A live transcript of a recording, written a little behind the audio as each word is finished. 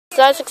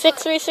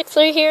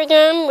Isaac6363 here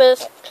again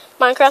with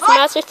Minecraft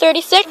Master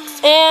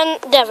 36 and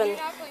Devin. You're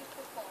not playing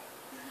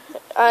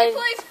football. He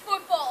plays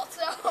football,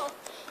 so...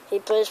 He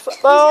plays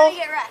football, he's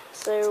gonna get wrecked.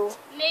 So...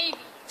 Maybe.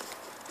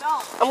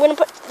 No. I'm gonna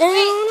put down...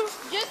 Wait,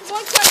 just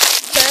one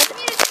question. You want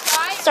me to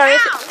try? Sorry. Ow,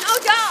 no,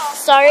 don't.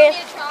 Sorry. You want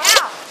me to try?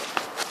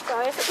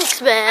 Sorry if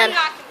it's I'm bad.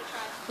 not gonna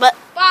try. But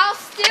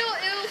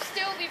It'll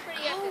still be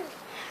pretty epic.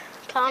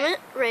 comment,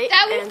 rate,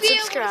 That would and be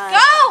subscribe.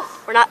 Go!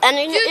 We're not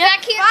ending Dude, it yet.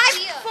 that can't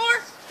be 5,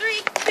 4,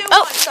 3, 2, 1.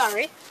 Oh,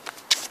 sorry.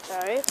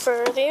 Sorry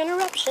for the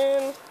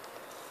interruption.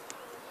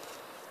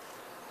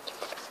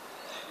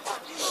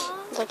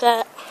 Like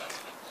that.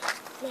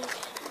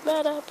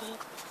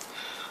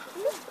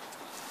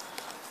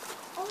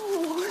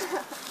 Oh.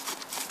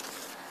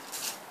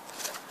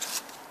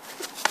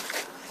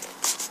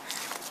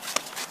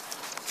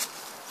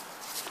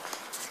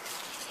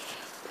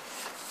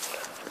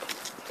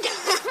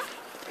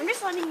 I'm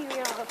just letting you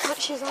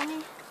put shoes on me.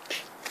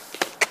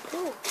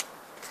 Ooh.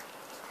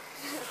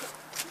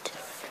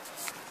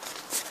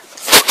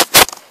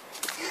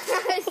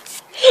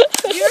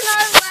 You're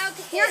not allowed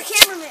to hit. You're a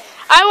cameraman.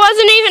 I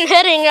wasn't even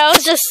hitting. I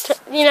was just,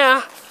 you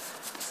know.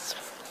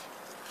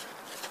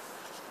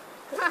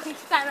 That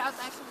was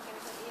actually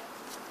gonna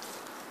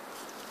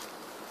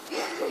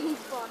hit you.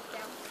 He's blocked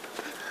down.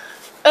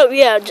 Oh,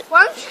 yeah.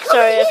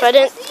 Sorry if I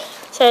didn't See?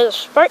 say the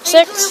Spark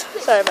 6.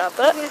 Sorry about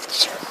that.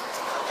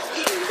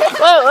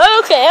 Whoa,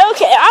 okay.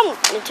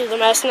 I'm into the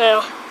mess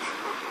now.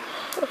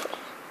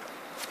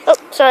 Oh,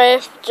 sorry.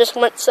 Just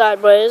went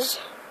sideways.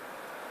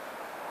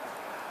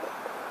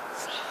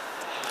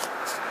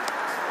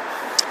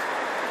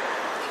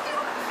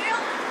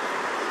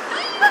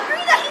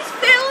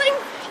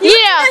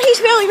 Yeah. He's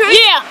failing, right?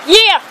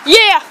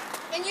 Yeah.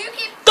 And you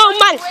keep Go,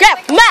 man, grab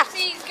math.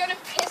 He's gonna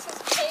piss his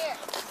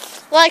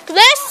pants. Like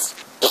this.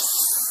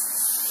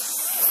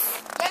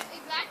 Yep,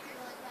 exactly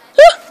like that.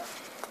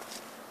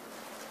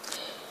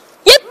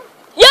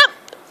 Yep.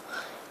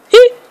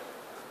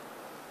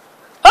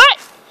 Alright.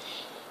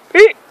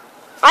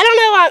 I don't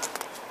know what.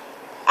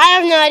 I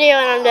have no idea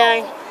what I'm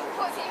doing.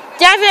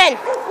 Devin.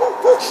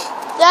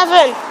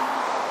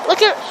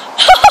 Look at.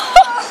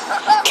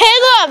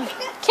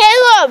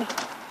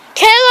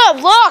 Caleb,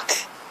 look.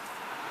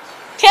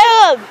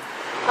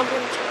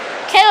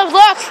 Caleb,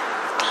 look.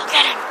 Go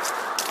get him.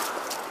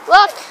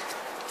 Look.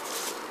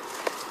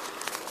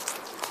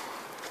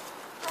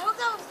 I hope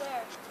that was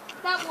there.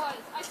 That was.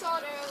 I saw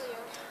it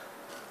earlier.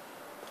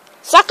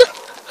 Sucker.